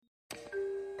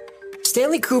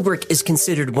Stanley Kubrick is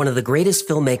considered one of the greatest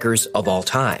filmmakers of all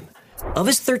time. Of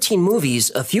his 13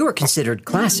 movies, a few are considered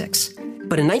classics.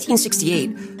 But in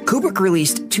 1968, Kubrick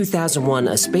released 2001: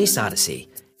 A Space Odyssey.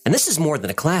 And this is more than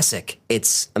a classic,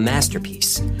 it's a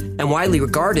masterpiece, and widely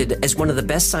regarded as one of the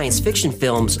best science fiction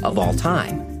films of all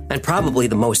time, and probably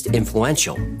the most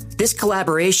influential. This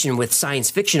collaboration with science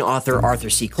fiction author Arthur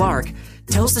C. Clarke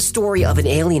tells the story of an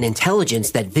alien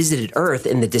intelligence that visited Earth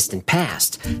in the distant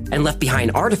past and left behind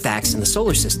artifacts in the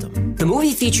solar system. The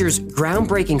movie features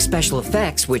groundbreaking special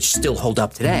effects which still hold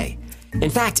up today. In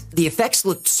fact, the effects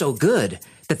looked so good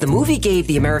that the movie gave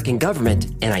the American government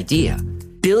an idea.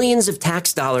 Billions of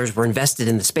tax dollars were invested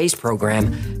in the space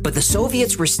program, but the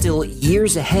Soviets were still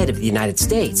years ahead of the United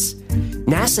States.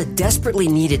 NASA desperately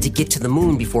needed to get to the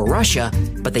moon before Russia,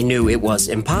 but they knew it was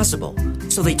impossible.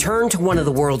 So they turned to one of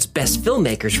the world's best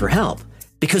filmmakers for help.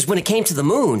 Because when it came to the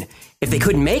moon, if they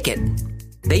couldn't make it,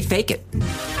 they'd fake it.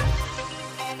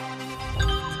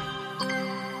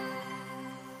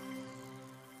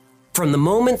 From the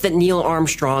moment that Neil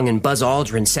Armstrong and Buzz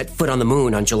Aldrin set foot on the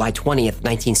moon on July 20th,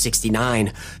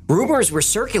 1969, rumors were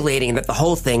circulating that the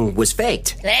whole thing was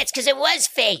faked. That's because it was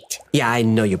faked. Yeah, I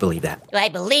know you believe that. I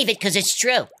believe it because it's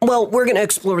true. Well, we're going to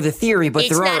explore the theory, but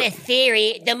it's not a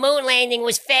theory. The moon landing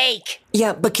was fake.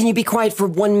 Yeah, but can you be quiet for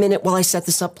 1 minute while I set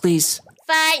this up, please?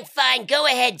 Fine. Go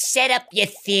ahead. Set up your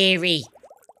theory.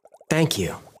 Thank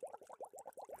you.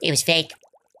 It was fake.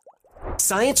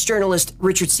 Science journalist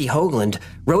Richard C. Hoagland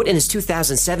wrote in his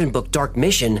 2007 book Dark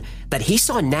Mission that he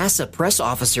saw NASA press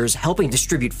officers helping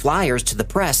distribute flyers to the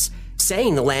press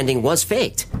saying the landing was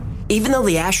faked. Even though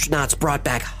the astronauts brought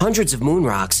back hundreds of moon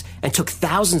rocks and took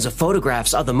thousands of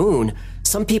photographs of the moon,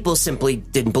 some people simply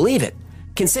didn't believe it.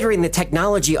 Considering the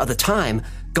technology of the time,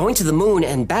 going to the moon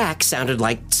and back sounded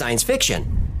like science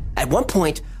fiction. At one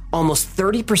point, almost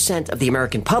 30% of the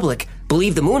American public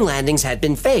believed the moon landings had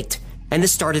been faked. And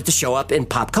this started to show up in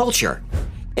pop culture.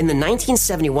 In the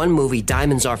 1971 movie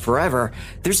Diamonds Are Forever,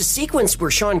 there's a sequence where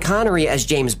Sean Connery as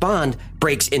James Bond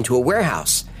breaks into a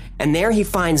warehouse. And there he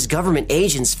finds government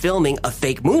agents filming a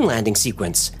fake moon landing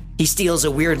sequence. He steals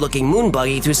a weird-looking moon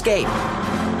buggy to escape.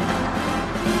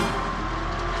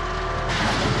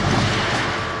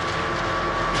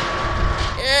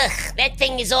 Ugh, that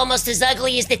thing is almost as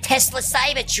ugly as the Tesla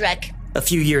Cybertruck. A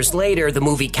few years later, the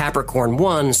movie Capricorn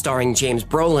 1, starring James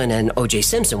Brolin and O.J.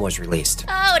 Simpson, was released.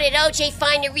 Oh, did O.J.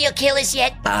 find the real killers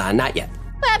yet? Not yet.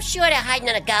 Well, I'm sure they're hiding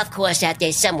on a golf course out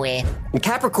there somewhere. And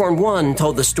Capricorn 1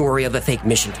 told the story of a fake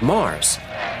mission to Mars.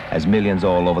 As millions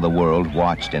all over the world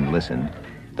watched and listened,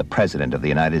 the President of the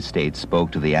United States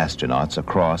spoke to the astronauts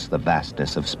across the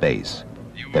vastness of space.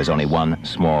 There's only one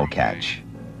small catch.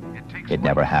 It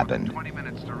never happened.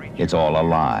 It's all a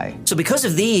lie. So because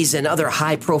of these and other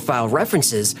high-profile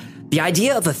references, the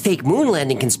idea of a fake moon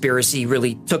landing conspiracy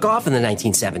really took off in the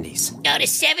 1970s. Oh, the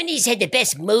 70s had the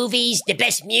best movies, the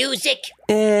best music.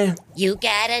 You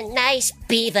got a nice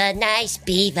beaver.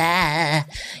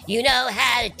 You know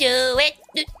how to do it.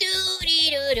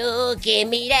 Do-do-dee-doo-doo. Give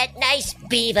me that nice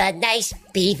beaver.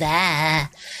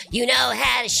 You know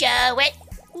how to show it.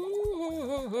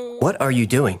 What are you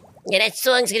doing? Yeah, that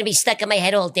song's gonna be stuck in my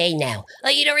head all day now. Oh,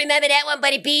 you don't remember that one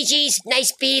by the Bee Gees?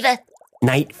 Nice Beaver?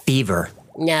 Night Fever.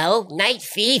 No, Night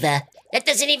Fever. That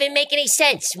doesn't even make any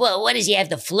sense. Well, what does he have,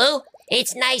 the flu?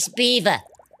 It's Nice Beaver.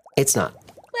 It's not.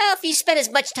 Well, if you spent as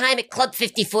much time at Club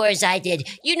 54 as I did,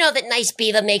 you know that Nice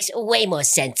Beaver makes way more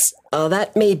sense.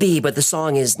 That may be, but the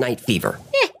song is Night Fever.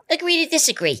 Agree to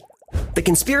disagree. The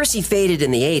conspiracy faded in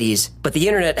the 80s, but the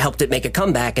internet helped it make a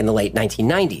comeback in the late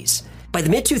 1990s. By the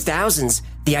mid-2000s,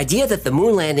 the idea that the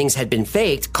moon landings had been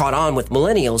faked caught on with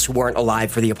millennials who weren't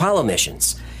alive for the Apollo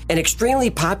missions. An extremely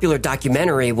popular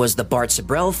documentary was the Bart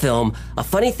Sibrel film, A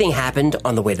Funny Thing Happened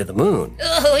on the Way to the Moon.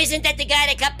 Oh, isn't that the guy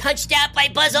that got punched out by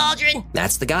Buzz Aldrin?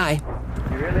 That's the guy.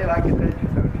 You really like it, did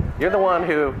you? You're the one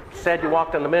who said you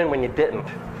walked on the moon when you didn't.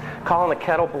 Calling the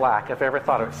kettle black, if I ever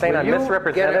thought of it. Saying I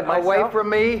misrepresented myself. Away from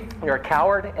me. You're a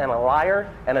coward and a liar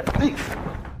and a thief.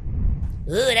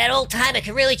 Ooh, that old timer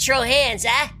could really throw hands,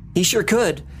 huh? He sure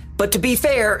could. But to be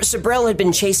fair, Sibrel had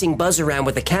been chasing Buzz around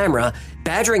with a camera,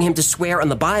 badgering him to swear on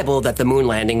the Bible that the moon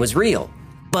landing was real.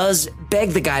 Buzz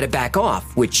begged the guy to back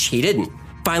off, which he didn't.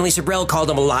 Finally, Sibrel called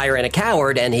him a liar and a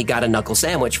coward, and he got a knuckle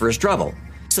sandwich for his trouble.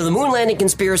 So the moon landing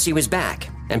conspiracy was back,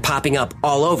 and popping up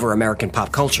all over American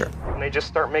pop culture. And they just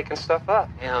start making stuff up.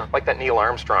 Yeah. Like that Neil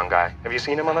Armstrong guy. Have you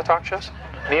seen him on the talk shows?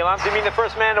 Neil Armstrong, you mean the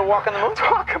first man to walk on the moon?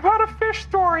 Talk about a fish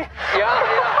story.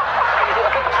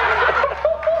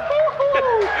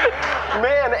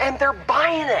 Man, and they're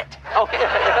buying it. Oh,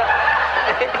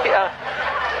 yeah.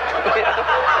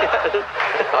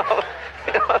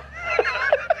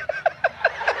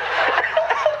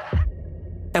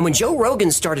 And when Joe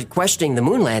Rogan started questioning the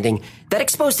moon landing, that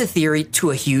exposed the theory to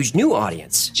a huge new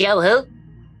audience. Joe who?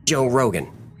 Joe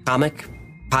Rogan, comic,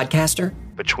 podcaster.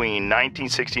 Between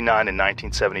 1969 and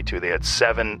 1972, they had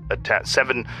seven attempts,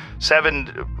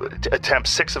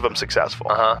 6 of them successful.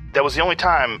 That was the only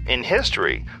time in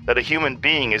history that a human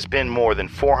being has been more than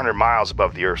 400 miles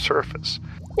above the Earth's surface.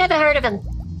 Never heard of him.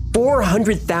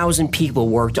 400,000 people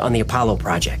worked on the Apollo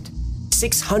project.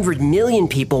 600 million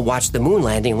people watched the moon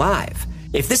landing live.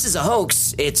 If this is a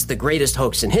hoax, it's the greatest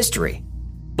hoax in history.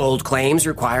 Bold claims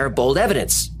require bold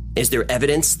evidence. Is there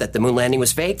evidence that the moon landing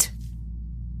was faked?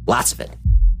 Lots of it.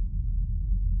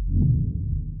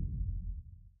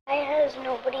 Why has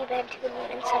nobody been to the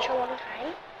moon in such a long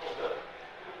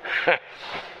time?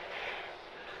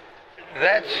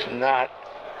 That's not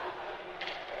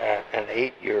an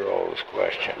 8-year-old's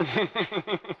question.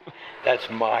 That's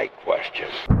my question.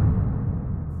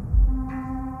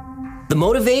 The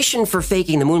motivation for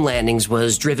faking the moon landings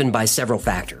was driven by several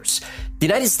factors. The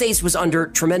United States was under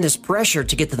tremendous pressure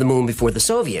to get to the moon before the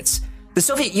Soviets. The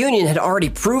Soviet Union had already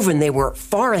proven they were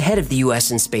far ahead of the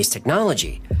U.S. in space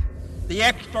technology. The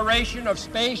exploration of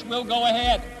space will go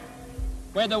ahead,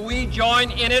 whether we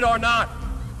join in it or not.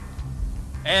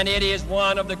 And it is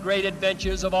one of the great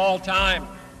adventures of all time.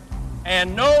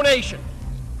 And no nation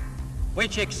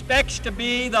which expects to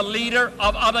be the leader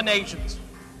of other nations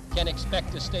can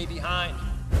expect to stay behind.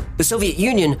 The Soviet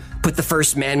Union put the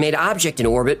first man-made object in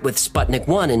orbit with Sputnik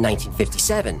 1 in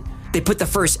 1957. They put the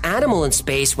first animal in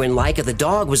space when Laika the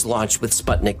dog was launched with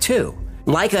Sputnik 2.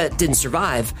 Laika didn't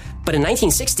survive, but in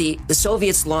 1960, the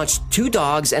Soviets launched 2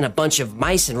 dogs and a bunch of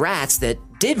mice and rats that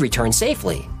did return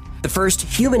safely. The first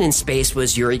human in space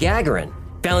was Yuri Gagarin.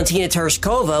 Valentina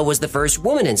Tereshkova was the first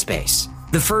woman in space.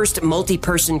 The first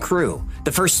multi-person crew,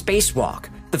 the first spacewalk,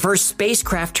 the first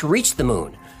spacecraft to reach the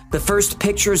moon, the first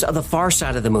pictures of the far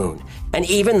side of the moon, and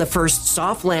even the first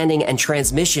soft landing and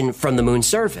transmission from the moon's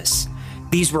surface.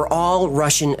 These were all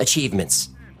Russian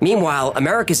achievements. Meanwhile,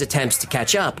 America's attempts to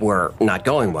catch up were not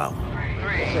going well.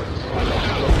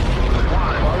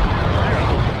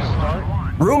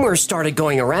 Rumors started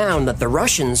going around that the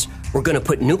Russians were going to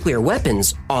put nuclear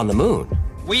weapons on the moon.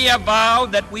 We have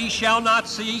vowed that we shall not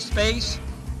see space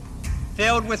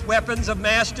filled with weapons of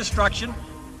mass destruction,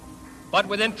 but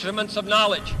with instruments of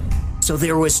knowledge. So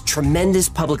there was tremendous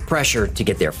public pressure to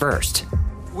get there first.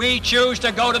 We choose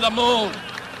to go to the moon.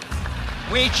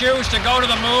 We choose to go to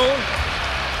the moon.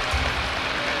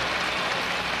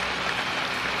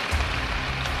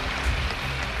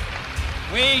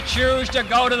 We choose to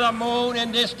go to the moon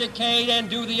in this decade and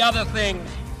do the other things,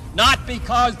 not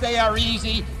because they are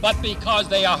easy, but because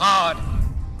they are hard.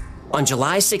 On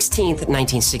July 16th,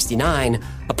 1969,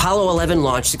 Apollo 11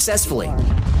 launched successfully.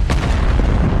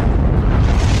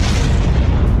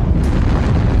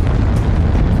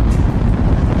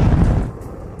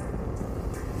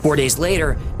 Four days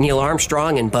later, Neil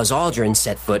Armstrong and Buzz Aldrin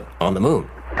set foot on the moon.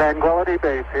 Tranquility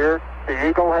Base here. The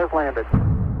Eagle has landed.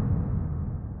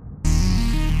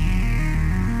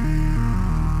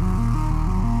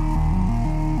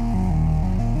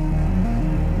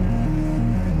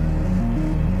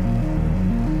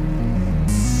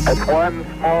 That's one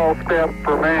small step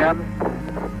for man,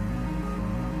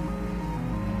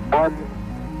 one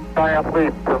giant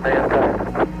leap for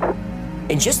mankind.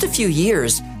 In just a few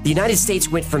years, the United States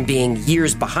went from being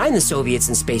years behind the Soviets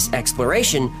in space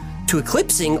exploration to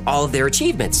eclipsing all of their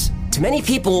achievements. To many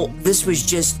people, this was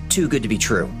just too good to be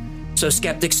true. So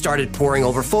skeptics started poring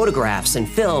over photographs and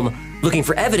film looking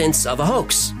for evidence of a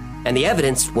hoax. And the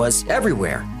evidence was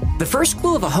everywhere. The first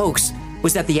clue of a hoax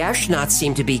was that the astronauts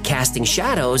seemed to be casting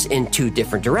shadows in 2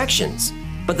 different directions.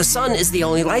 But the sun is the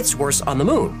only light source on the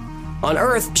moon. On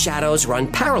Earth, shadows run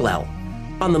parallel.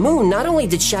 On the moon, not only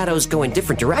did shadows go in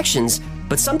different directions,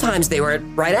 but sometimes they were at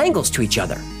right angles to each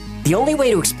other. The only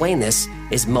way to explain this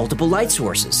is multiple light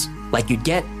sources, like you'd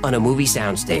get on a movie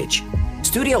soundstage.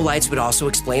 Studio lights would also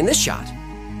explain this shot.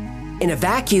 In a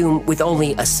vacuum with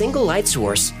only a single light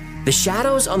source, the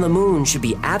shadows on the moon should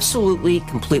be absolutely,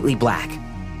 completely black.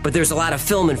 But there's a lot of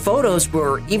film and photos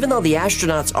where, even though the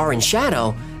astronauts are in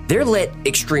shadow, they're lit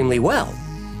extremely well.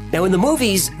 Now, in the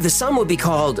movies, the sun would be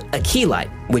called a key light,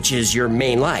 which is your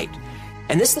main light.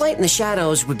 And this light in the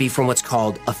shadows would be from what's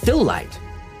called a fill light.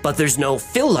 But there's no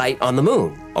fill light on the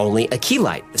moon, only a key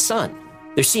light, the sun.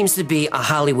 There seems to be a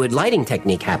Hollywood lighting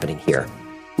technique happening here.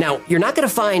 Now, you're not going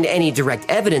to find any direct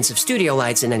evidence of studio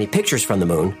lights in any pictures from the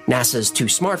moon. NASA's too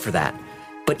smart for that.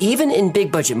 But even in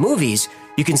big-budget movies,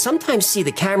 you can sometimes see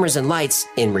the cameras and lights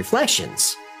in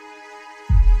reflections.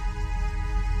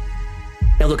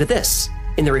 Now look at this.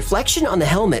 In the reflection on the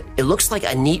helmet, it looks like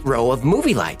a neat row of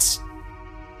movie lights.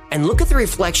 And look at the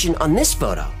reflection on this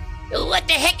photo. What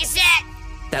the heck is that?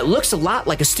 That looks a lot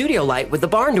like a studio light with the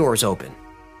barn doors open.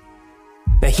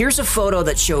 Now here's a photo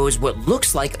that shows what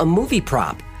looks like a movie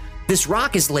prop. This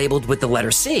rock is labeled with the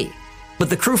letter C, but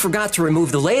the crew forgot to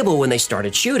remove the label when they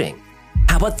started shooting.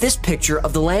 How about this picture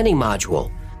of the landing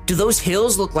module? Do those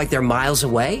hills look like they're miles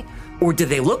away, or do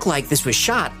they look like this was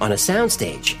shot on a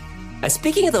soundstage? And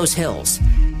speaking of those hills,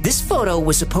 this photo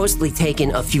was supposedly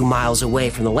taken a few miles away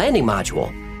from the landing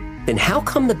module. Then how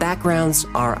come the backgrounds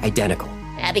are identical?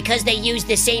 Because they use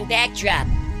the same backdrop.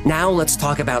 Now let's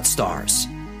talk about stars.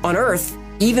 On Earth,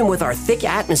 even with our thick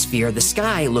atmosphere, the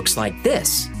sky looks like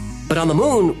this. But on the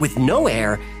moon, with no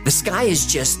air, the sky is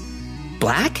just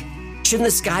black? Shouldn't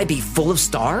the sky be full of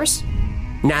stars?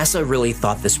 NASA really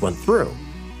thought this one through.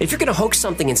 If you're going to hoax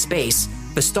something in space,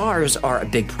 the stars are a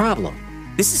big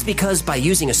problem. This is because by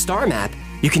using a star map,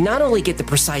 you can not only get the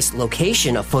precise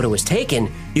location a photo was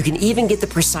taken, you can even get the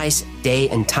precise day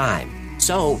and time.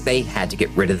 So they had to get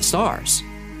rid of the stars.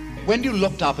 When you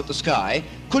looked up at the sky,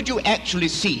 could you actually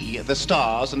see the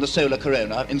stars and the solar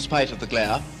corona in spite of the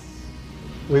glare?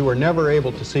 We were never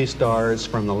able to see stars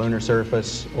from the lunar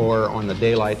surface or on the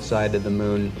daylight side of the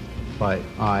moon by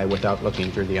eye without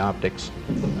looking through the optics.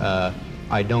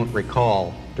 I don't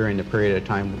recall during the period of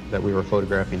time that we were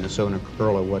photographing the solar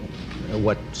corona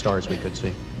what stars we could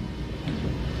see.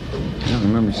 I don't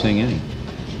remember seeing any.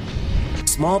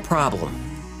 Small problem.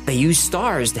 They use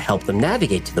stars to help them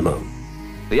navigate to the moon.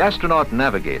 The astronaut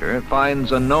navigator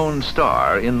finds a known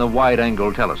star in the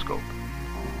wide-angle telescope.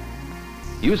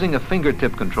 Using a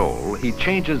fingertip control, he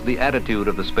changes the attitude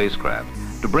of the spacecraft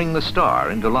to bring the star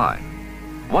into line.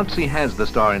 Once he has the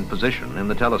star in position in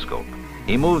the telescope,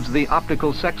 he moves the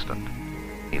optical sextant.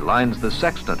 He lines the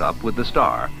sextant up with the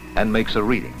star and makes a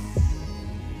reading.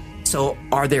 So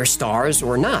are there stars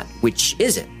or not? Which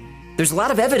is it? There's a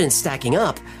lot of evidence stacking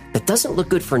up that doesn't look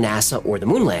good for NASA or the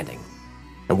moon landing.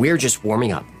 And we're just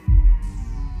warming up.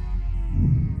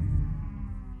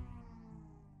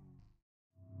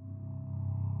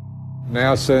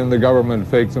 NASA and the government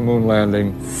faked the moon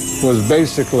landing was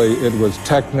basically, it was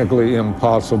technically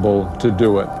impossible to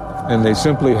do it. And they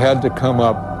simply had to come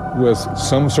up with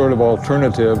some sort of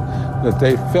alternative that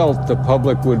they felt the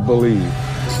public would believe.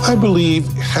 I believe,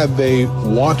 had they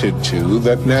wanted to,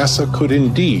 that NASA could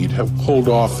indeed have pulled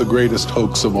off the greatest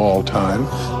hoax of all time,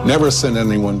 never sent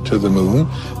anyone to the moon,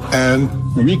 and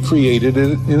recreated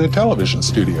it in a television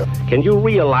studio. Can you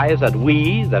realize that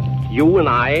we, that you and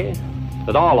I,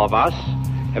 that all of us,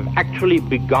 have actually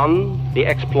begun the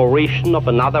exploration of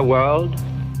another world?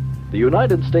 The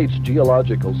United States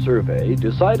Geological Survey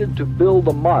decided to build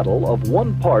a model of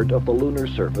one part of the lunar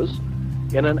surface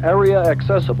in an area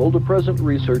accessible to present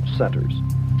research centers.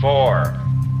 4,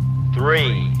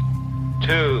 3,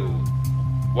 2,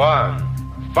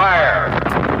 1, fire!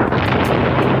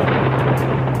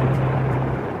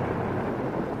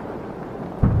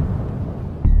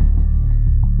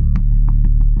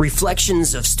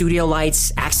 Reflections of studio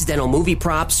lights, accidental movie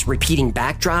props, repeating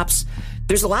backdrops.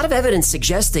 There's a lot of evidence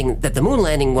suggesting that the moon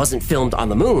landing wasn't filmed on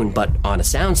the moon, but on a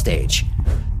soundstage.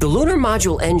 The lunar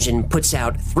module engine puts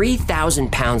out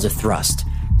 3,000 pounds of thrust,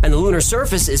 and the lunar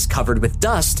surface is covered with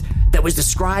dust that was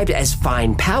described as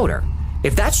fine powder.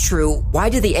 If that's true, why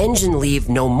did the engine leave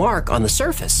no mark on the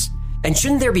surface? And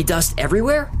shouldn't there be dust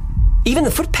everywhere? Even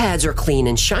the footpads are clean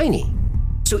and shiny.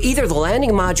 So either the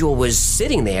landing module was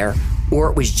sitting there, or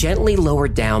it was gently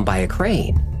lowered down by a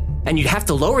crane. And you'd have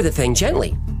to lower the thing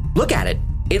gently. Look at it.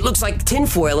 It looks like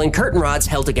tinfoil and curtain rods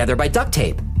held together by duct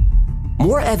tape.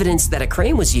 More evidence that a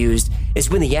crane was used is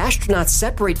when the astronauts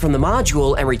separate from the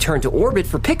module and return to orbit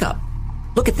for pickup.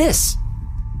 Look at this.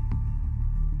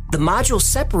 The module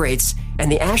separates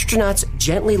and the astronauts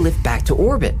gently lift back to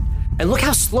orbit. And look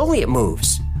how slowly it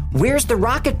moves. Where's the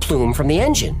rocket plume from the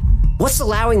engine? What's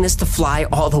allowing this to fly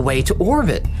all the way to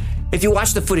orbit? If you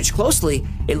watch the footage closely,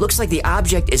 it looks like the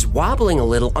object is wobbling a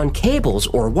little on cables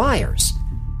or wires.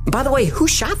 By the way, who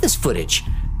shot this footage?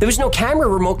 There was no camera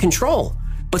remote control,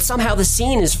 but somehow the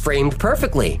scene is framed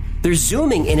perfectly. They're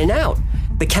zooming in and out.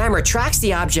 The camera tracks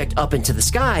the object up into the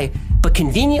sky, but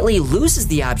conveniently loses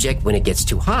the object when it gets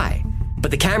too high. But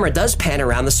the camera does pan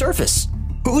around the surface.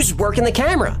 Who's working the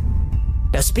camera?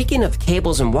 Now, speaking of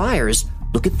cables and wires,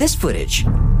 look at this footage.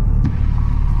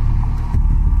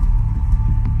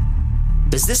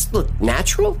 Does this look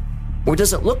natural? Or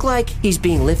does it look like he's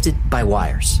being lifted by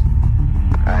wires?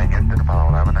 Houston, Apollo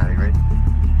 11, how do you read?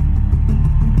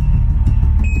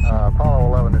 Apollo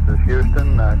 11, this is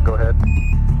Houston. Go ahead.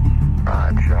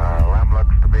 LEM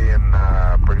looks to be in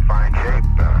pretty fine shape.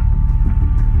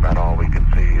 About all we can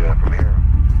see from here.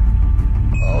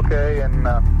 Okay, and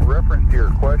reference to your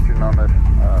question on this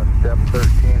step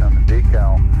 13 on the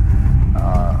decal,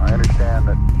 I understand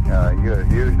that you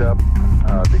have used up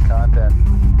the contents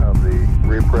of the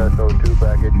repressed O2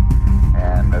 package,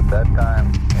 and at that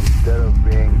time, instead of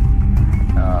being...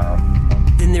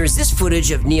 Then there's this footage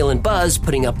of Neil and Buzz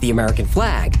putting up the American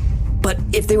flag. But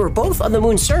if they were both on the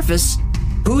moon's surface,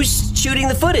 who's shooting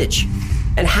the footage?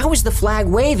 And how is the flag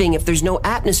waving if there's no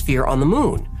atmosphere on the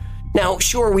moon? Now,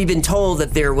 sure, we've been told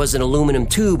that there was an aluminum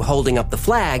tube holding up the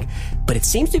flag, but it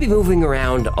seems to be moving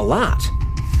around a lot.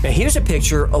 Now, here's a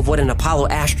picture of what an Apollo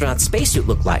astronaut spacesuit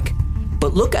looked like.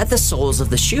 But look at the soles of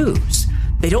the shoes.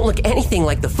 They don't look anything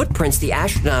like the footprints the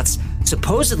astronauts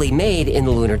supposedly made in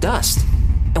the lunar dust.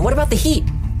 And what about the heat?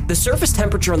 The surface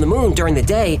temperature on the moon during the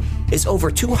day is over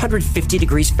 250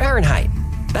 degrees Fahrenheit.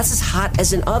 That's as hot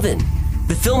as an oven.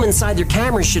 The film inside their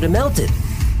cameras should have melted.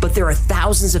 But there are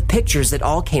thousands of pictures that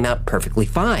all came out perfectly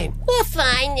fine. Well,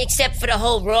 fine, except for the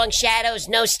whole wrong shadows,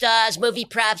 no stars, movie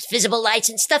props, visible lights,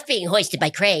 and stuff being hoisted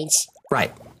by cranes.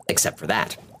 Right, except for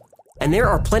that. And there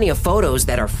are plenty of photos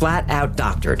that are flat out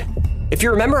doctored. If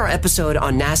you remember our episode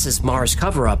on NASA's Mars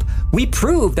cover-up, we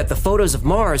proved that the photos of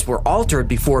Mars were altered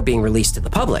before being released to the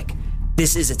public.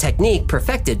 This is a technique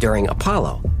perfected during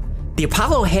Apollo. The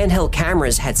Apollo handheld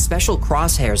cameras had special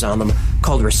crosshairs on them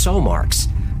called Rousseau marks,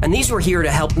 and these were here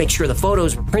to help make sure the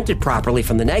photos were printed properly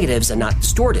from the negatives and not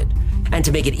distorted, and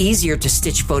to make it easier to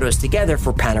stitch photos together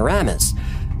for panoramas.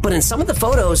 But in some of the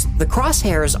photos, the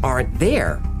crosshairs aren't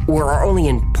there, or are only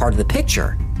in part of the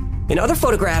picture. In other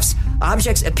photographs,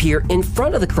 objects appear in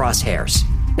front of the crosshairs.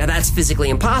 Now that's physically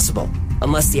impossible,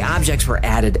 unless the objects were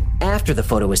added after the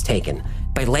photo was taken,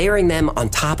 by layering them on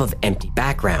top of empty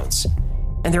backgrounds.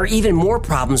 And there are even more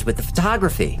problems with the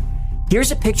photography.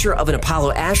 Here's a picture of an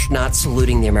Apollo astronaut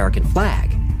saluting the American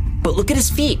flag. But look at his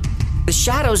feet. The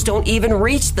shadows don't even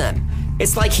reach them.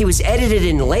 It's like he was edited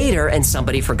in later and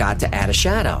somebody forgot to add a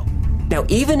shadow. Now,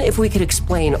 even if we could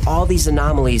explain all these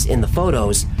anomalies in the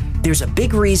photos, there's a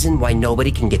big reason why nobody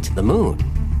can get to the moon.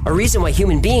 A reason why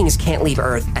human beings can't leave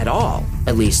Earth at all,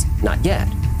 at least not yet.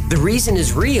 The reason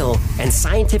is real and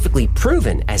scientifically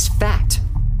proven as fact.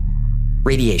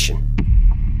 Radiation.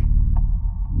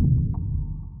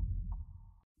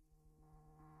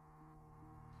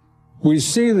 We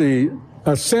see the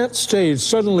ascent stage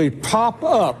suddenly pop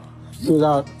up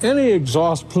without any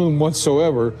exhaust plume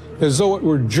whatsoever, as though it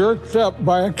were jerked up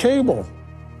by a cable.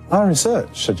 Our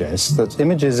research suggests that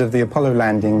images of the Apollo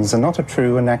landings are not a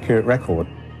true and accurate record.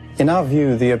 In our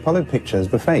view, the Apollo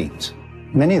pictures were faked.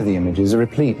 Many of the images are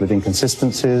replete with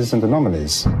inconsistencies and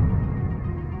anomalies.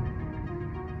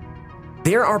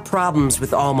 There are problems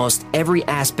with almost every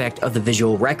aspect of the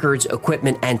visual records,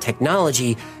 equipment, and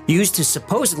technology used to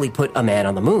supposedly put a man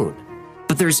on the moon.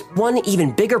 But there's one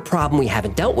even bigger problem we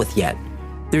haven't dealt with yet.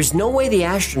 There's no way the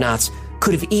astronauts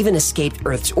could have even escaped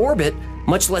Earth's orbit,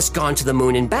 much less gone to the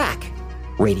moon and back.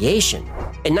 Radiation.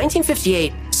 In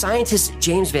 1958, scientist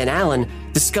James Van Allen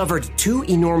discovered two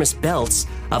enormous belts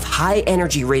of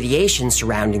high-energy radiation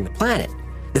surrounding the planet.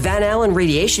 The Van Allen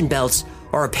radiation belts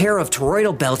are a pair of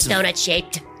toroidal belts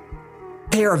donut-shaped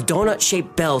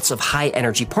belts of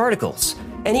high-energy particles.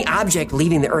 Any object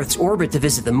leaving the Earth's orbit to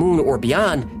visit the moon or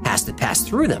beyond has to pass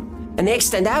through them, and they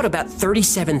extend out about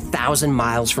 37,000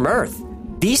 miles from Earth.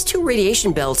 These two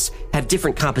radiation belts have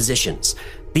different compositions.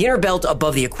 The inner belt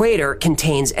above the equator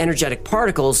contains energetic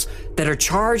particles that are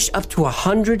charged up to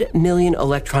 100 million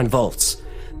electron volts.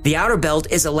 The outer belt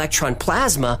is electron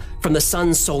plasma from the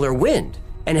sun's solar wind,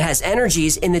 and it has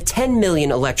energies in the 10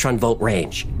 million electron volt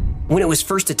range. When it was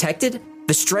first detected,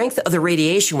 the strength of the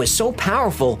radiation was so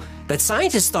powerful that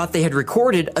scientists thought they had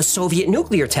recorded a Soviet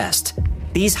nuclear test.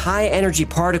 These high-energy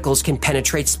particles can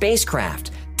penetrate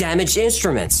spacecraft, damage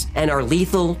instruments, and are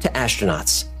lethal to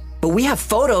astronauts. But we have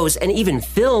photos and even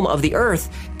film of the Earth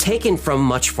taken from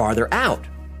much farther out.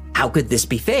 How could this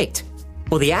be faked?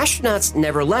 Well, the astronauts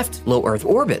never left low Earth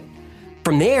orbit.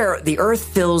 From there, the Earth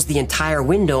fills the entire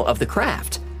window of the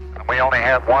craft. We only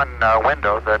have one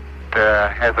window that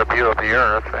has a view of the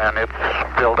Earth, and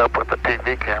it's filled up with the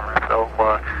TV camera, so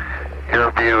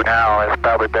your view now is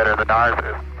probably better than ours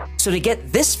is. So to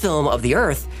get this film of the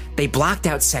Earth, they blocked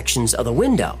out sections of the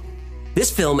window.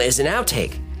 This film is an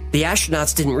outtake. The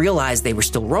astronauts didn't realize they were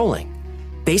still rolling.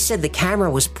 They said the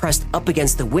camera was pressed up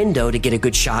against the window to get a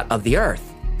good shot of the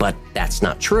Earth, but that's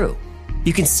not true.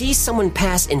 You can see someone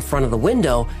pass in front of the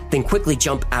window, then quickly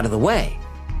jump out of the way.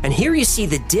 And here you see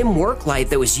the dim work light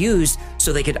that was used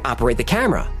so they could operate the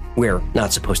camera. We're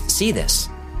not supposed to see this.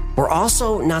 We're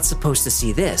also not supposed to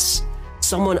see this.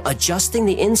 Someone adjusting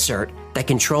the insert that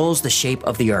controls the shape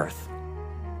of the Earth.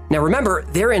 Now remember,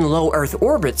 they're in low Earth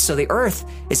orbit, so the Earth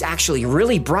is actually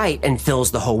really bright and fills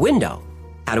the whole window.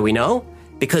 How do we know?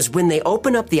 Because when they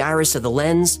open up the iris of the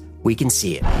lens, we can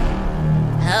see it.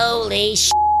 Holy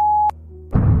sh**.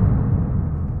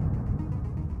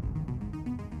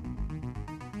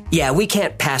 Yeah, we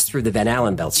can't pass through the Van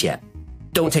Allen belts yet.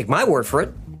 Don't take my word for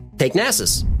it. Take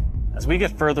NASA's. As we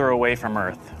get further away from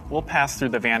Earth, we'll pass through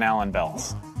the Van Allen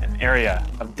belts, an area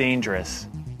of dangerous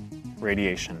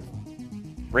radiation.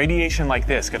 Radiation like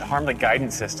this could harm the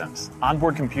guidance systems,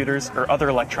 onboard computers, or other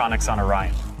electronics on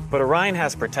Orion. But Orion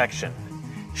has protection.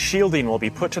 Shielding will be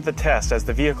put to the test as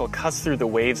the vehicle cuts through the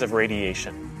waves of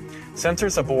radiation.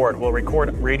 Sensors aboard will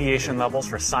record radiation levels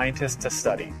for scientists to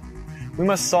study. We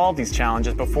must solve these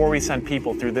challenges before we send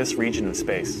people through this region of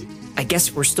space. I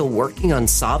guess we're still working on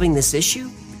solving this issue?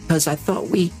 Because I thought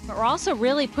we... But we're also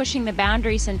really pushing the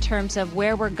boundaries in terms of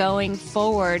where we're going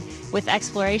forward with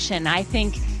exploration. I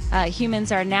think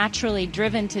humans are naturally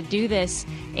driven to do this,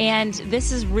 and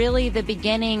this is really the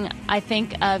beginning, I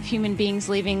think, of human beings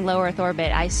leaving low Earth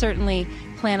orbit. I certainly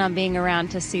plan on being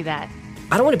around to see that.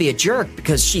 I don't want to be a jerk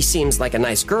because she seems like a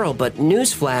nice girl, but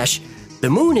newsflash, the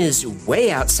moon is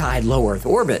way outside low Earth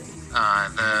orbit.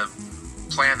 The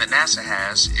plan that NASA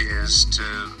has is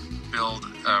to build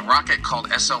a rocket called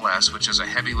SLS, which is a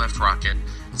heavy lift rocket.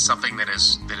 It's something that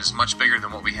is much bigger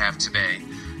than what we have today,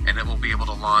 and it will be able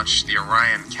to launch the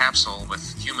Orion capsule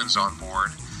with humans on board,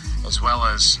 as well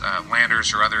as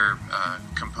landers or other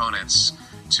components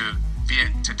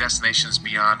to destinations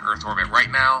beyond Earth orbit.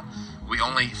 Right now, we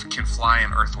only can fly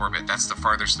in Earth orbit. That's the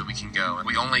farthest that we can go. And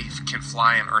we only can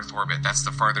fly in Earth orbit. That's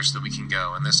the farthest that we can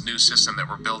go. And this new system that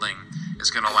we're building is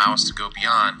going to allow us to go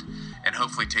beyond and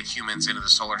hopefully take humans into the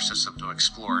solar system to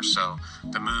explore. So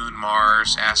the moon,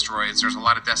 Mars, asteroids, there's a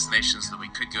lot of destinations that we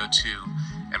could go to,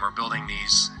 and we're building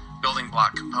these building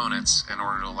block components in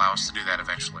order to allow us to do that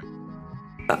eventually.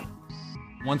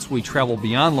 Once we travel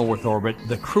beyond low Earth orbit,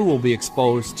 the crew will be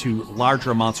exposed to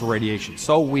larger amounts of radiation.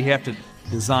 So we have to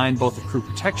design both the crew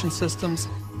protection systems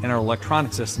and our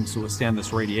electronic systems to withstand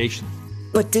this radiation.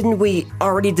 But didn't we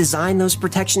already design those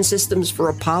protection systems for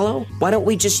Apollo? Why don't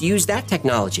we just use that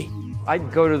technology?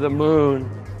 I'd go to the moon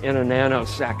in a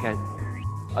nanosecond.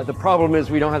 The problem is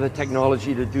we don't have the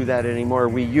technology to do that anymore.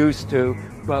 We used to,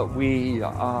 but we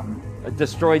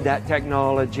destroyed that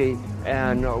technology,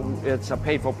 and it's a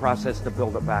painful process to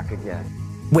build it back again.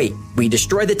 Wait, we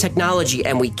destroyed the technology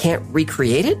and we can't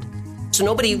recreate it? So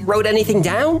nobody wrote anything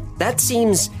down? That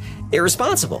seems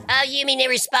irresponsible. Oh, you mean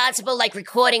irresponsible like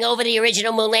recording over the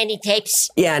original moon landing tapes?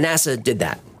 Yeah, NASA did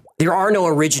that. There are no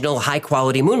original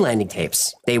high-quality moon landing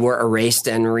tapes. They were erased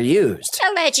and reused.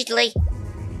 Allegedly.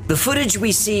 The footage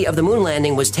we see of the moon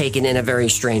landing was taken in a very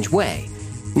strange way.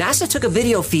 NASA took a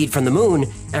video feed from the moon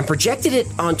and projected it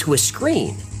onto a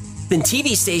screen. Then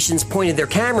TV stations pointed their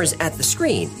cameras at the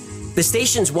screen. The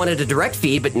stations wanted a direct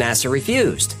feed, but NASA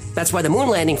refused. That's why the moon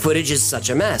landing footage is such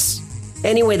a mess.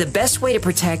 Anyway, the best way to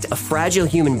protect a fragile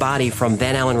human body from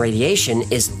Van Allen radiation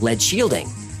is lead shielding.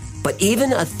 But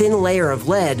even a thin layer of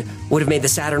lead would have made the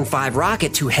Saturn V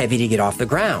rocket too heavy to get off the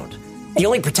ground. The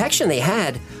only protection they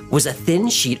had was a thin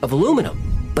sheet of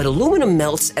aluminum. But aluminum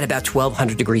melts at about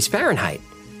 1200 degrees Fahrenheit.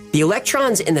 The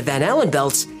electrons in the Van Allen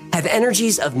belts have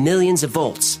energies of millions of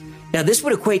volts. Now, this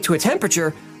would equate to a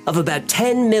temperature of about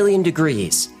 10 million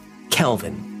degrees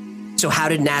Kelvin. So how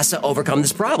did NASA overcome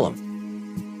this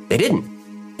problem? They didn't.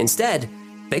 Instead,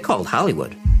 they called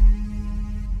Hollywood.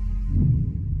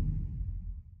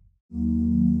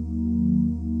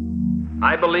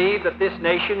 I believe that this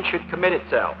nation should commit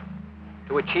itself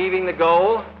to achieving the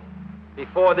goal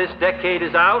before this decade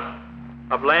is out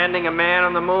of landing a man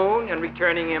on the moon and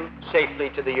returning him safely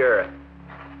to the Earth.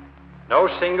 No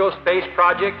single space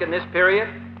project in this period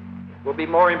will be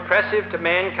more impressive to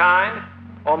mankind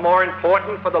or more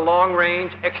important for the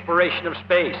long-range exploration of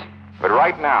space. But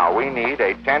right now, we need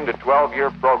a 10 to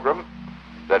 12-year program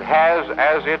that has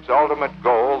as its ultimate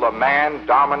goal the man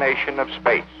domination of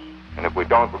space. And if we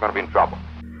don't, we're going to be in trouble.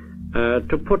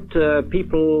 To put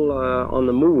people on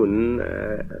the moon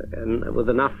and with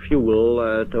enough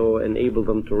fuel to enable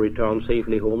them to return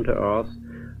safely home to Earth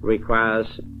requires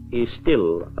a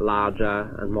still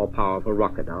larger and more powerful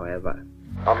rocket, however.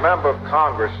 A member of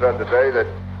Congress said today that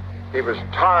he was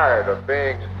tired of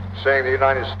seeing the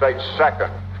United States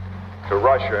second to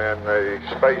Russia in the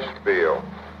space field.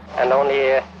 And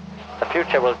only the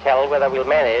future will tell whether we'll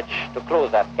manage to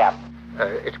close that gap.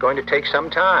 It's going to take some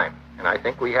time, and I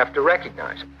think we have to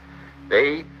recognize it.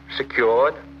 They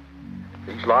secured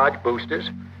these large boosters,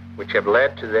 which have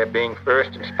led to their being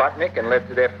first in Sputnik and led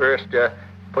to their first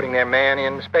putting their man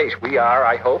in space. We are,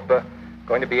 I hope,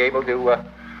 going to be able to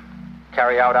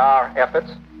carry out our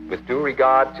efforts with due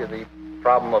regard to the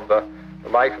problem of the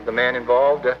life of the man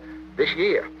involved this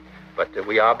year. But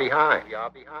we are behind.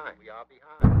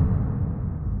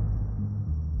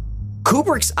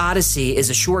 Kubrick's Odyssey is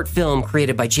a short film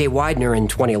created by Jay Weidner in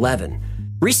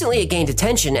 2011. Recently, it gained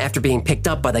attention after being picked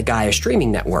up by the Gaia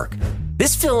streaming network.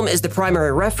 This film is the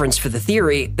primary reference for the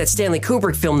theory that Stanley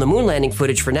Kubrick filmed the moon landing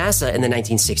footage for NASA in the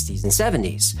 1960s and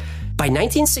 70s. By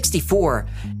 1964,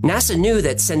 NASA knew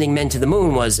that sending men to the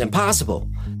moon was impossible.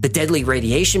 The deadly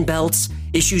radiation belts,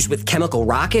 issues with chemical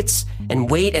rockets, and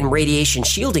weight and radiation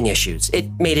shielding issues, it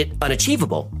made it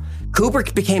unachievable.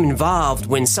 Kubrick became involved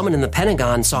when someone in the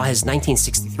Pentagon saw his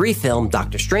 1963 film,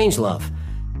 Dr. Strangelove.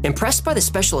 Impressed by the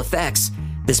special effects,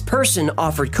 this person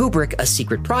offered Kubrick a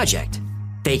secret project,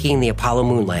 faking the Apollo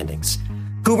moon landings.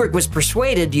 Kubrick was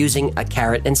persuaded using a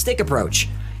carrot and stick approach.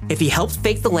 If he helped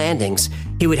fake the landings,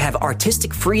 he would have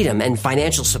artistic freedom and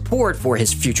financial support for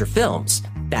his future films.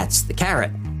 That's the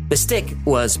carrot. The stick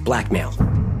was blackmail.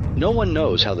 No one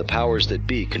knows how the powers that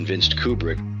be convinced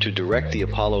Kubrick to direct the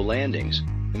Apollo landings.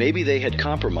 Maybe they had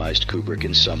compromised Kubrick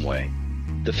in some way.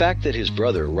 The fact that his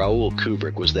brother, Raoul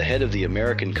Kubrick, was the head of the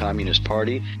American Communist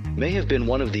Party may have been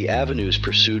one of the avenues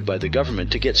pursued by the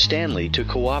government to get Stanley to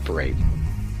cooperate.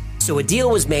 So a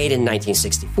deal was made in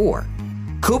 1964.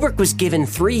 Kubrick was given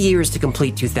 3 years to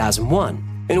complete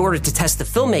 2001 in order to test the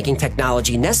filmmaking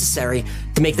technology necessary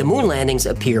to make the moon landings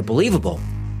appear believable.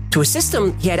 To assist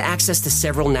him, he had access to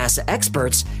several NASA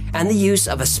experts and the use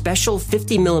of a special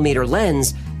 50mm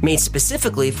lens made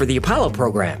specifically for the Apollo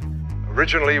program.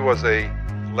 Originally was a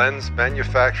lens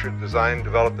manufactured, designed,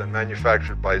 developed, and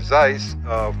manufactured by Zeiss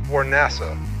for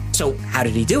NASA. So how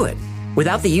did he do it?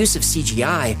 Without the use of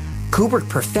CGI, Kubrick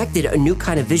perfected a new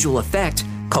kind of visual effect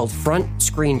called front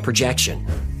screen projection.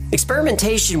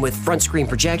 Experimentation with front screen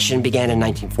projection began in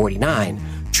 1949,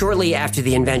 shortly after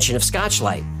the invention of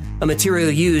Scotchlight, a material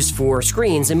used for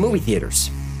screens in movie theaters.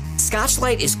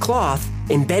 Scotchlight is cloth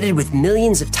embedded with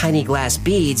millions of tiny glass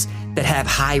beads that have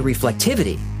high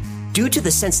reflectivity. Due to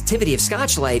the sensitivity of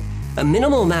Scotchlight, a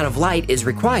minimal amount of light is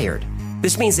required.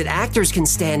 This means that actors can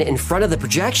stand in front of the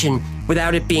projection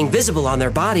without it being visible on their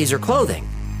bodies or clothing.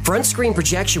 Front screen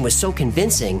projection was so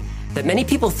convincing that many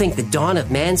people think the Dawn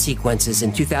of Man sequences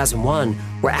in 2001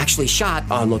 were actually shot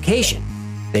on location.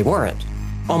 They weren't.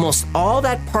 Almost all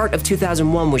that part of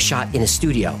 2001 was shot in a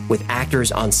studio with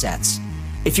actors on sets.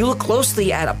 If you look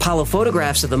closely at Apollo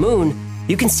photographs of the moon,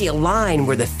 you can see a line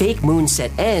where the fake moon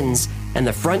set ends and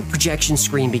the front projection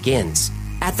screen begins.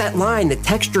 At that line, the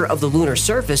texture of the lunar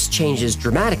surface changes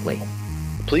dramatically.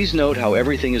 Please note how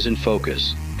everything is in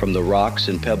focus, from the rocks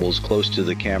and pebbles close to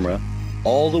the camera,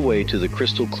 all the way to the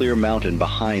crystal clear mountain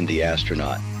behind the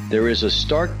astronaut. There is a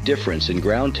stark difference in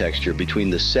ground texture between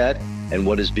the set and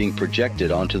what is being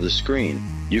projected onto the screen.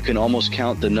 You can almost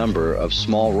count the number of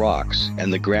small rocks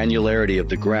and the granularity of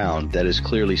the ground that is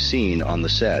clearly seen on the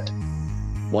set.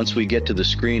 Once we get to the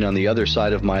screen on the other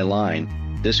side of my line,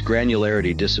 this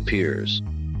granularity disappears.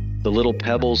 The little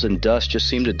pebbles and dust just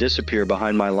seem to disappear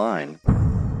behind my line.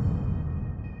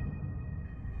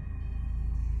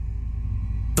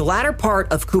 The latter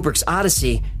part of Kubrick's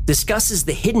Odyssey discusses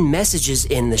the hidden messages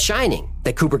in The Shining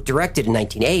that Kubrick directed in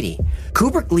 1980.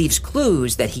 Kubrick leaves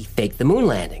clues that he faked the moon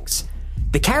landings.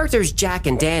 The characters Jack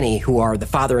and Danny, who are the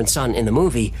father and son in the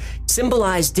movie,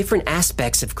 symbolize different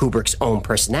aspects of Kubrick's own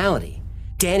personality.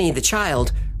 Danny, the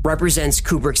child, represents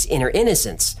Kubrick's inner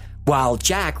innocence, while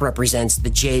Jack represents the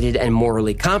jaded and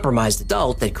morally compromised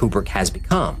adult that Kubrick has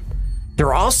become. There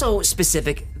are also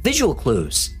specific visual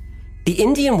clues. The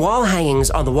Indian wall hangings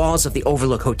on the walls of the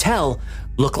Overlook Hotel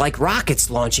look like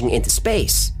rockets launching into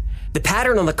space. The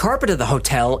pattern on the carpet of the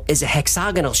hotel is a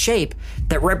hexagonal shape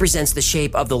that represents the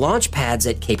shape of the launch pads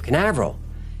at Cape Canaveral.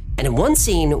 And in one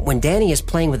scene, when Danny is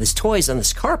playing with his toys on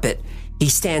this carpet, he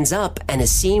stands up and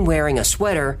is seen wearing a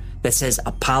sweater that says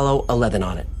Apollo 11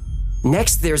 on it.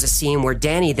 Next, there's a scene where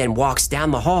Danny then walks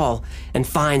down the hall and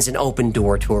finds an open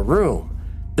door to a room.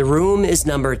 The room is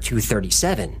number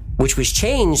 237, which was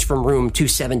changed from room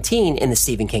 217 in the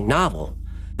Stephen King novel.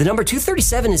 The number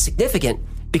 237 is significant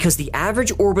because the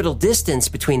average orbital distance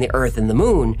between the Earth and the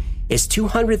Moon is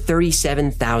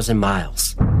 237,000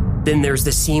 miles. Then there's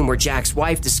the scene where Jack's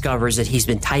wife discovers that he's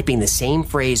been typing the same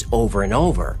phrase over and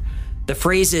over. The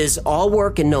phrase is, all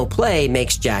work and no play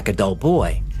makes Jack a dull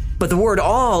boy. But the word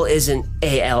all isn't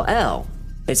A-L-L.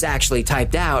 It's actually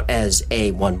typed out as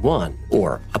A-11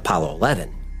 or Apollo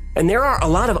 11. And there are a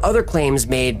lot of other claims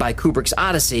made by Kubrick's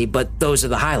Odyssey, but those are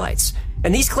the highlights.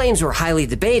 And these claims were highly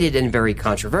debated and very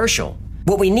controversial.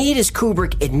 What we need is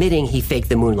Kubrick admitting he faked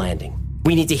the moon landing.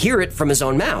 We need to hear it from his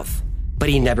own mouth, but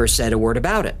he never said a word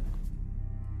about it.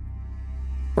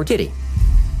 Or did he?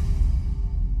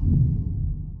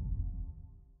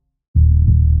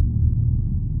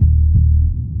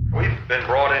 We've been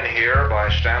brought in here by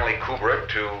Stanley Kubrick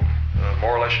to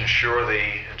more or less ensure the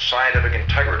scientific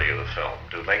integrity of the film,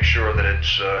 to make sure that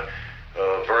it's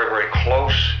very, very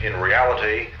close in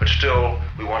reality, but still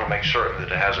we want to make certain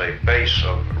that it has a base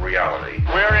of reality.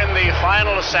 We're in the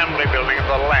final assembly building of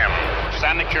the LEM.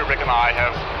 Stanley Kubrick and I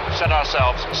have set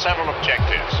ourselves several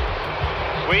objectives.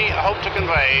 We hope to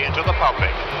convey to the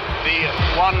public the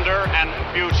wonder and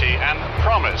beauty and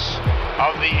promise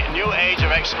of the new age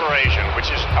of exploration which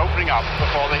is opening up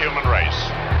before the human race.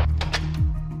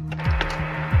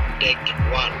 Take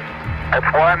one.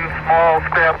 It's one small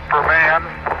step for man,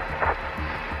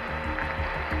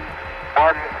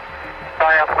 one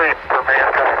giant leap for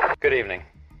mankind. Good evening.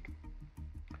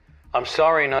 I'm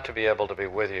sorry not to be able to be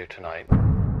with you tonight.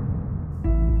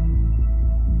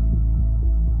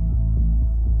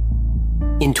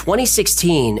 In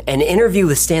 2016, an interview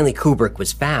with Stanley Kubrick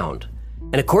was found.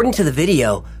 And according to the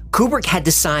video, Kubrick had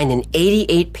to sign an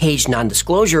 88-page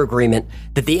non-disclosure agreement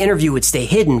that the interview would stay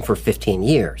hidden for 15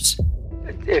 years.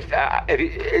 Is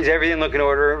everything looking in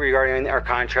order regarding our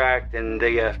contract and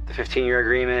the 15-year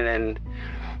agreement, and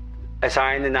I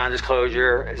signed the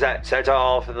non-disclosure? That's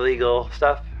all for the legal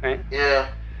stuff, right? Yeah.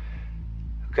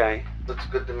 Okay. Looks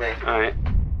good to me. All right.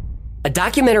 A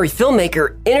documentary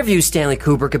filmmaker interviews Stanley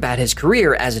Kubrick about his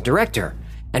career as a director.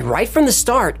 And right from the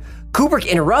start, Kubrick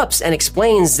interrupts and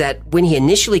explains that when he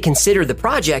initially considered the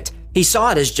project, he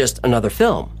saw it as just another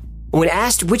film. When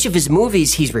asked which of his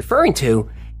movies he's referring to,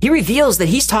 he reveals that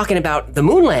he's talking about the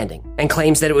moon landing and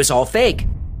claims that it was all fake.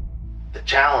 The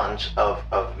challenge of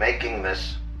making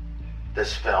this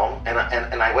film, and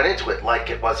I went into it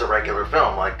like it was a regular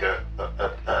film, like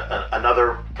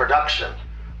another production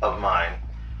of mine.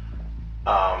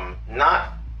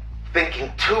 Not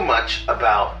thinking too much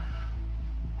about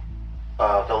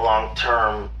the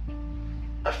long-term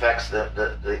effects,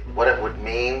 what it would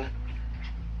mean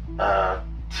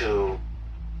to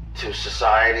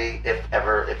society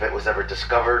if it was ever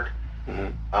discovered.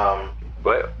 Mm-hmm.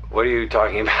 What are you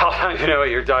talking about? I don't even know what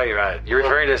you're talking about. You're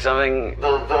referring to something.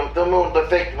 The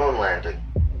fake moon landing.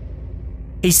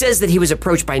 He says that he was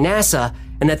approached by NASA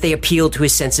and that they appealed to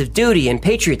his sense of duty and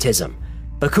patriotism.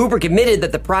 But Kubrick admitted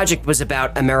that the project was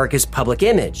about America's public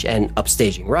image and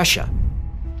upstaging Russia.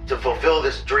 To fulfill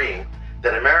this dream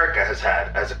that America has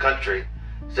had as a country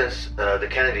since the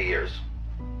Kennedy years.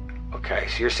 Okay,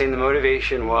 so you're saying the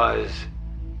motivation was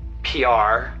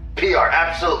PR? PR,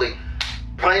 absolutely.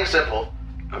 Plain and simple,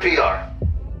 PR.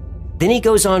 Then he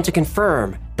goes on to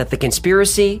confirm that the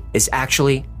conspiracy is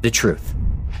actually the truth.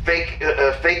 Faking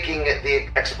the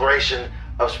exploration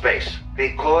of space,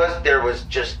 because there was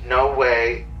just no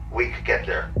way we could get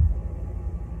there.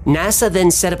 NASA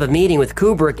then set up a meeting with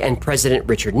Kubrick and President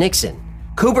Richard Nixon.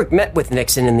 Kubrick met with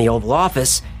Nixon in the Oval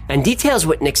Office and details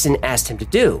what Nixon asked him to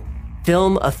do: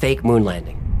 film a fake moon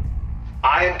landing.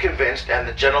 I am convinced, and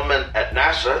the gentlemen at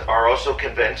NASA are also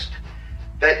convinced,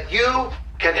 that you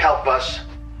can help us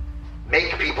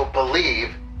make people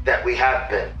believe that we have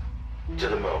been to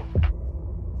the moon.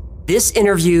 This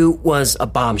interview was a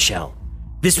bombshell.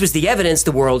 This was the evidence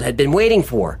the world had been waiting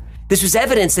for. This was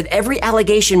evidence that every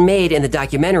allegation made in the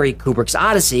documentary Kubrick's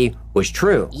Odyssey was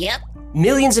true. Yep.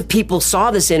 Millions of people saw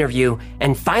this interview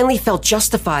and finally felt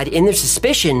justified in their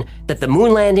suspicion that the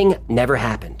moon landing never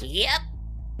happened. Yep.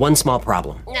 One small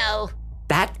problem. No.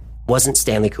 That wasn't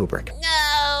Stanley Kubrick.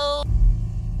 No.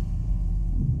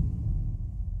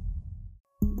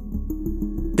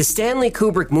 The Stanley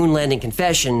Kubrick moon landing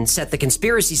confession set the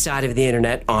conspiracy side of the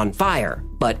internet on fire,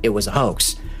 but it was a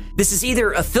hoax. This is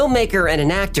either a filmmaker and an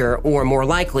actor, or more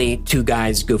likely, two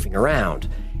guys goofing around.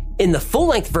 In the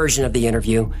full-length version of the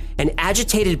interview, an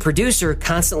agitated producer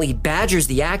constantly badgers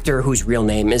the actor whose real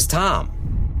name is Tom.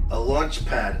 A launch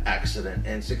pad accident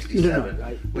in '67,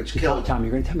 which killed... Tom,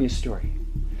 you're going to tell me a story.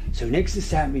 So Nixon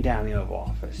sat me down in the Oval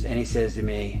Office, and he says to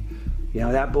me, you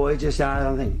know, that boy just out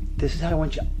of the thing. This is how I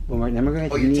want you. Then we're going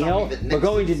to kneel. We're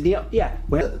going to kneel. Yeah.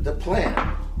 The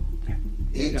plan.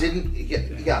 He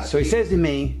didn't. Yeah. So he says to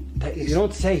me, you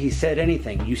don't say he said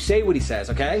anything. You say what he says,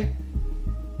 okay?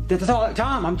 That's all,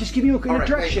 Tom. I'm just giving you an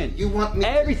introduction. Wait, you want me?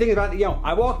 Everything about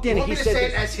I walked in and he said. You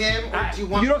want me to say it as him, or do you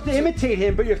want? You don't have to imitate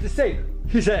him, but you have to say.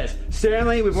 He says,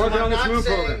 Stanley, we've worked on this moon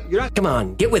program. You're not. Come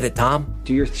on, get with it, Tom.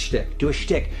 Do your shtick. Do a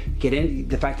shtick. Get in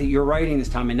the fact that you're writing this,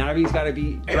 Tom, and not everything's got to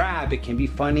be drab. It can be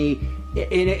funny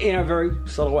in a very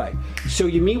subtle way. So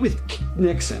you meet with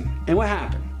Nixon, and what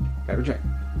happened? Grab a drink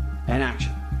and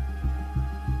action.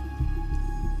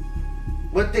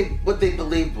 What they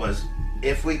believed was,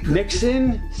 if we could...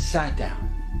 Nixon sat down.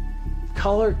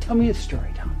 Color, tell me a story,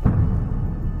 Tom.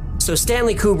 So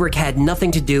Stanley Kubrick had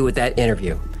nothing to do with that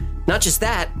interview. Not just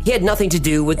that, he had nothing to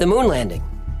do with the moon landing.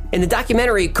 In the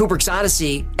documentary Kubrick's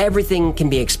Odyssey, everything can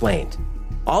be explained.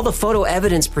 All the photo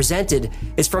evidence presented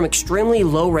is from extremely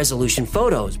low-resolution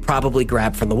photos, probably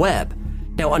grabbed from the web.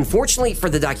 Now, unfortunately for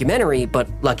the documentary, but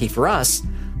lucky for us,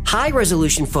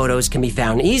 high-resolution photos can be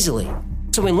found easily.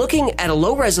 So when looking at a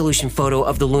low-resolution photo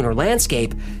of the lunar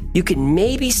landscape, you can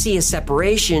maybe see a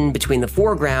separation between the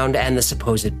foreground and the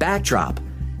supposed backdrop.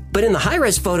 But in the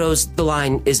high-res photos, the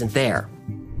line isn't there.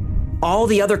 All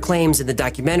the other claims in the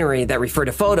documentary that refer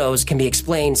to photos can be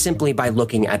explained simply by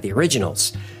looking at the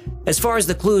originals. As far as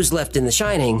the clues left in The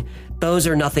Shining, those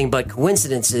are nothing but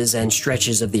coincidences and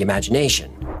stretches of the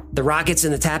imagination. The rockets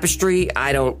in the tapestry,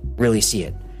 I don't really see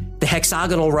it. The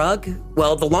hexagonal rug?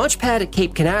 Well, the launch pad at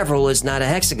Cape Canaveral is not a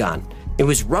hexagon. It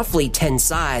was roughly 10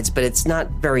 sides, but it's not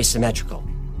very symmetrical.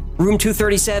 Room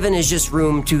 237 is just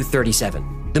room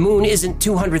 237. The moon isn't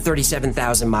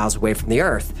 237,000 miles away from the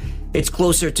Earth. It's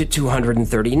closer to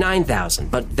 239,000,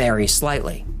 but varies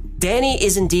slightly. Danny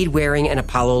is indeed wearing an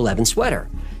Apollo 11 sweater.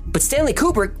 But Stanley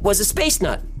Kubrick was a space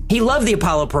nut. He loved the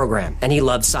Apollo program, and he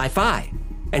loved sci-fi.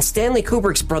 And Stanley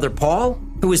Kubrick's brother Paul,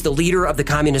 who was the leader of the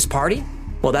Communist Party,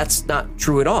 well, that's not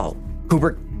true at all.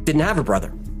 Kubrick didn't have a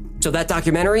brother. So that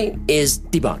documentary is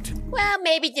debunked. Well,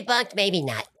 maybe debunked, maybe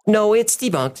not. No, it's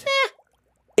debunked.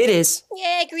 It is.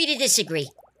 Yeah, agree to disagree.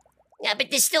 Yeah,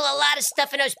 but there's still a lot of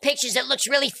stuff in those pictures that looks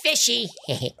really fishy.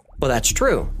 Well, that's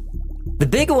true. The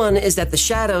big one is that the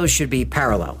shadows should be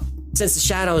parallel. Since the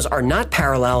shadows are not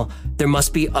parallel, there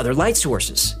must be other light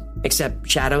sources. Except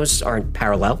shadows aren't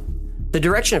parallel. The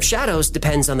direction of shadows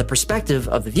depends on the perspective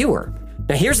of the viewer.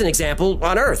 Now here's an example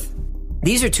on Earth.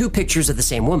 These are two pictures of the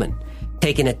same woman,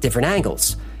 taken at different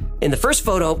angles. In the first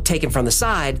photo, taken from the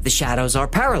side, the shadows are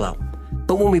parallel.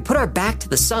 But when we put our back to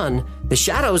the sun, the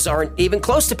shadows aren't even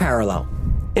close to parallel.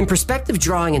 In perspective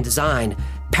drawing and design,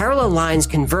 parallel lines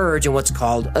converge in what's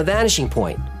called a vanishing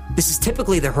point. This is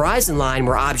typically the horizon line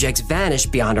where objects vanish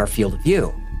beyond our field of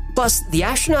view. Plus, the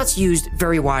astronauts used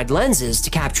very wide lenses to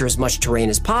capture as much terrain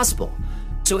as possible.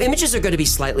 So images are going to be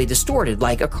slightly distorted,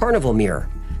 like a carnival mirror.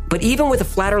 But even with a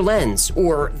flatter lens,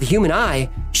 or the human eye,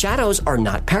 shadows are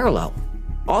not parallel.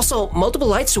 Also, multiple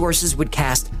light sources would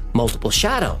cast multiple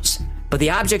shadows. But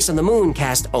the objects on the moon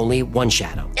cast only one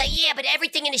shadow. Yeah, but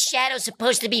everything in the shadow's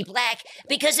supposed to be black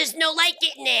because there's no light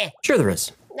getting there. Sure there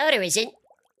is. No, there isn't.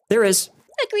 There is.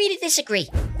 Agree to disagree.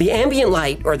 The ambient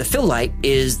light, or the fill light,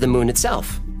 is the moon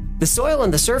itself. The soil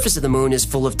on the surface of the moon is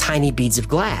full of tiny beads of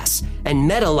glass and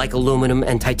metal like aluminum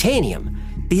and titanium.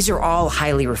 These are all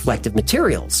highly reflective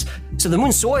materials. So the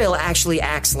moon's soil actually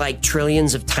acts like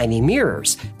trillions of tiny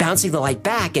mirrors, bouncing the light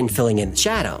back and filling in the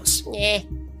shadows. Yeah.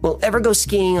 Well, ever go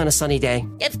skiing on a sunny day?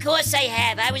 Of course I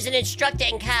have. I was an instructor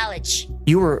in college.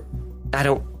 I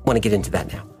don't want to get into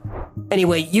that now.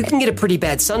 Anyway, you can get a pretty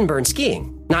bad sunburn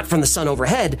skiing. Not from the sun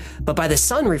overhead, but by the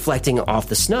sun reflecting off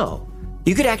the snow.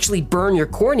 You could actually burn your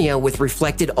cornea with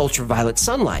reflected ultraviolet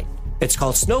sunlight. It's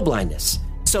called snow blindness.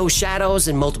 So shadows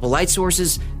and multiple light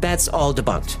sources, that's all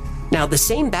debunked. Now, the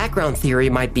same background theory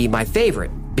might be my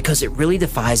favorite because it really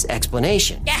defies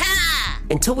explanation. Aha!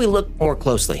 Until we look more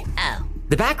closely. Oh.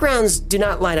 The backgrounds do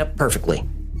not line up perfectly.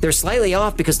 They're slightly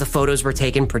off because the photos were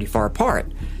taken pretty far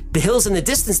apart. The hills in the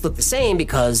distance look the same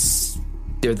because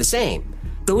they're the same.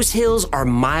 Those hills are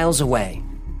miles away.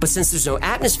 But since there's no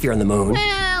atmosphere on the moon...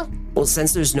 Well,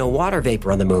 since there's no water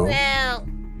vapor on the moon...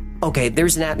 Okay,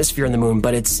 there's an atmosphere on the moon,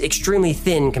 but it's extremely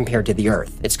thin compared to the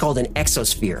Earth. It's called an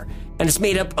exosphere, and it's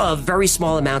made up of very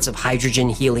small amounts of hydrogen,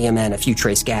 helium, and a few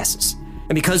trace gases.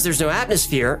 And because there's no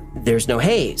atmosphere, there's no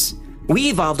haze. We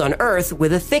evolved on Earth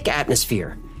with a thick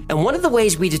atmosphere, and one of the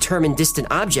ways we determine distant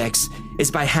objects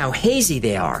is by how hazy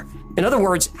they are. In other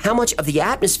words, how much of the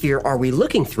atmosphere are we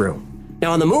looking through?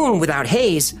 Now, on the moon, without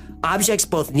haze, objects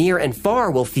both near and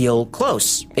far will feel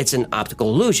close. It's an optical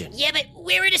illusion. Yeah, but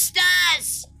where are the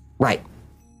stars? Right.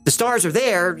 The stars are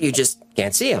there, you just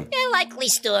can't see them. Yeah, likely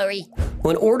story. Well,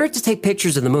 in order to take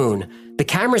pictures of the moon, the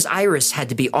camera's iris had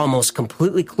to be almost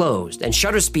completely closed and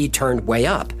shutter speed turned way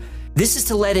up. This is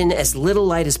to let in as little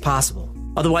light as possible.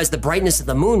 Otherwise, the brightness of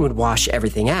the moon would wash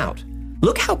everything out.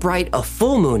 Look how bright a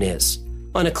full moon is.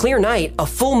 On a clear night, a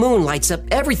full moon lights up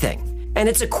everything, and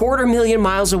it's 250,000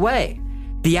 miles away.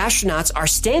 The astronauts are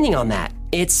standing on that.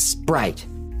 It's bright.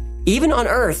 Even on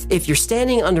Earth, if you're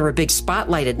standing under a big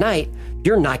spotlight at night,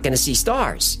 you're not going to see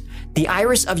stars. The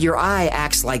iris of your eye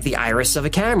acts like the iris of a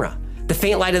camera. The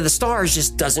faint light of the stars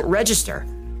just doesn't register.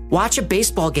 Watch a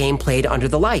baseball game played under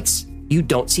the lights. You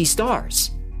don't see stars.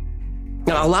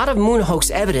 Now, a lot of moon hoax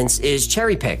evidence is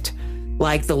cherry-picked,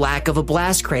 like the lack of a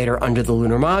blast crater under the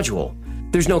lunar module.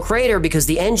 There's no crater because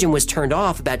the engine was turned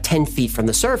off about 10 feet from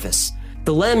the surface.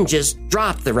 The LEM just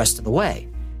dropped the rest of the way.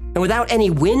 And without any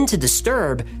wind to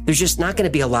disturb, there's just not going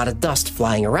to be a lot of dust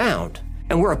flying around.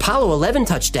 And where Apollo 11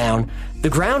 touched down, the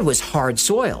ground was hard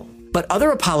soil. But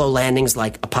other Apollo landings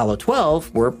like Apollo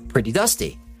 12 were pretty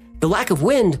dusty. The lack of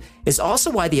wind is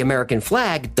also why the American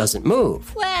flag doesn't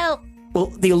move. Well,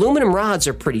 the aluminum rods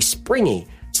are pretty springy,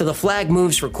 so the flag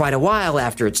moves for quite a while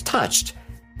after it's touched.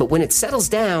 But when it settles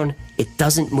down, it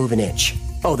doesn't move an inch.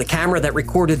 Oh, the camera that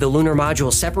recorded the lunar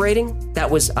module separating? That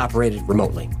was operated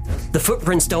remotely. The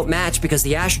footprints don't match because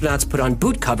the astronauts put on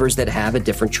boot covers that have a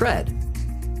different tread.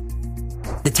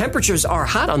 The temperatures are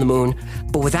hot on the moon,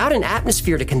 but without an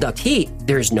atmosphere to conduct heat,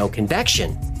 there's no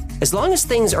convection. As long as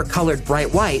things are colored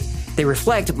bright white, they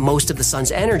reflect most of the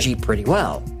sun's energy pretty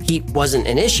well. Heat wasn't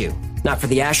an issue, not for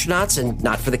the astronauts and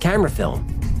not for the camera film.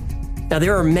 Now,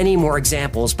 there are many more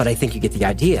examples, but I think you get the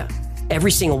idea.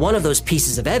 Every single one of those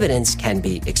pieces of evidence can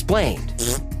be explained.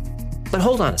 But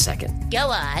hold on a second. Go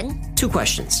on. 2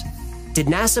 questions. Did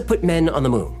NASA put men on the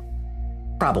moon?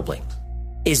 Probably.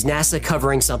 Is NASA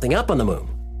covering something up on the moon?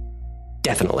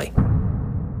 Definitely.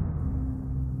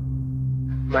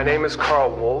 My name is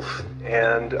Carl Wolf,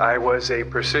 and I was a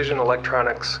precision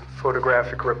electronics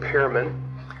photographic repairman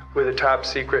with a top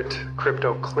secret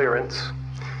crypto clearance.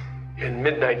 In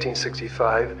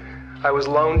mid-1965, I was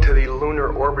loaned to the Lunar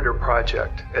Orbiter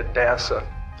Project at NASA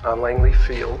on Langley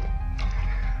Field.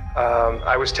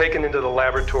 I was taken into the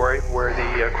laboratory where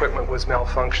the equipment was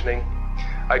malfunctioning.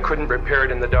 I couldn't repair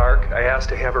it in the dark. I asked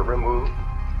to have it removed.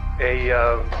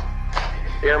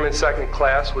 Airman second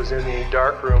class was in the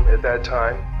dark room at that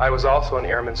time. I was also an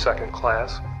airman second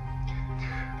class.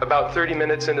 About 30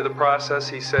 minutes into the process,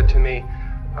 he said to me,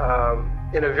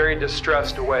 in a very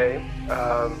distressed way,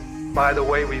 by the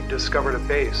way, we've discovered a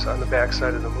base on the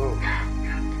backside of the moon.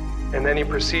 And then he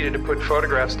proceeded to put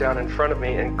photographs down in front of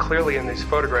me, and clearly in these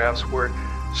photographs were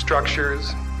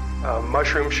structures,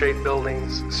 mushroom-shaped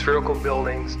buildings, spherical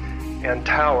buildings, and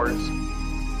towers.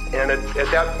 And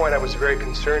at that point, I was very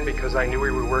concerned because I knew we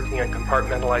were working on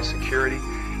compartmentalized security.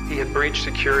 He had breached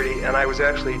security, and I was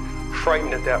actually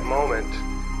frightened at that moment.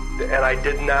 And I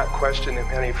did not question him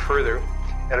any further.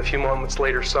 And a few moments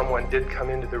later, someone did come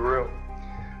into the room.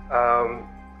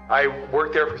 I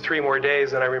worked there for 3 more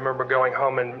days, and I remember going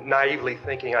home and naively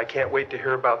thinking, I can't wait to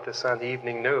hear about this on the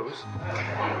evening news.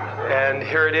 And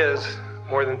here it is,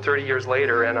 more than 30 years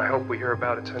later, and I hope we hear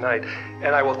about it tonight.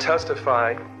 And I will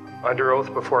testify under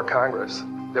oath before Congress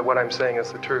that what I'm saying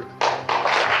is the truth.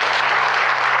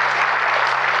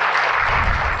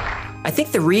 I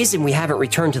think the reason we haven't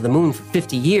returned to the moon for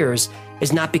 50 years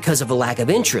is not because of a lack of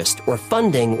interest or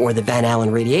funding or the Van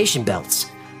Allen radiation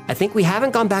belts. I think we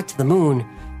haven't gone back to the moon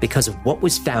because of what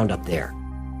was found up there.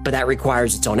 But that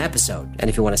requires its own episode, and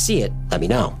if you want to see it, let me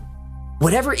know.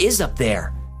 Whatever is up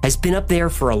there has been up there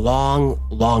for a long,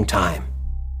 long time.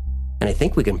 And I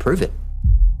think we can prove it.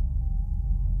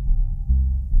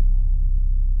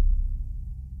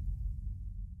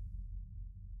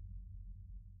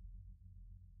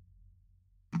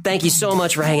 Thank you so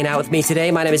much for hanging out with me today.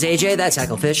 My name is AJ, that's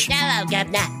Hecklefish. Hello,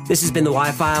 Governor. This has been the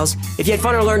Y-Files. If you had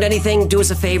fun or learned anything, do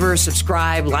us a favor,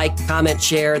 subscribe, like, comment,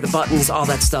 share, the buttons, all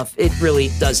that stuff. It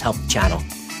really does help the channel.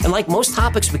 And like most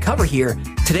topics we cover here,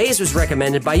 today's was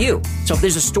recommended by you. So if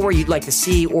there's a story you'd like to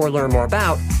see or learn more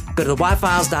about, go to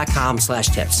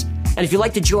theyfiles.com/tips. And if you'd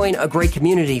like to join a great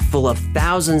community full of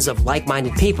thousands of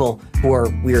like-minded people who are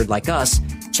weird like us,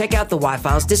 check out the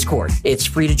Y-Files Discord. It's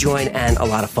free to join and a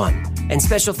lot of fun. And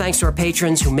special thanks to our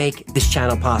patrons who make this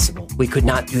channel possible. We could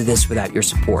not do this without your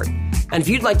support. And if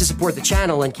you'd like to support the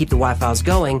channel and keep the Y-Files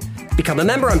going, become a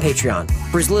member on Patreon.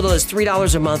 For as little as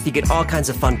 $3 a month, you get all kinds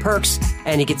of fun perks,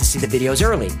 and you get to see the videos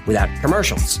early without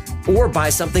commercials. Or buy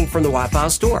something from the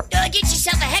Y-Files store. Get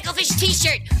yourself a Hecklefish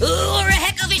t-shirt, or a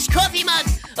Hecklefish coffee mug,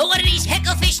 or one of these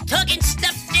Hecklefish tugging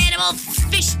stuffed animal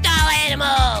fish doll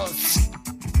animals.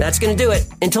 That's going to do it.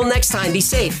 Until next time, be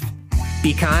safe,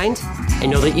 be kind,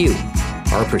 and know that you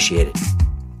are appreciated.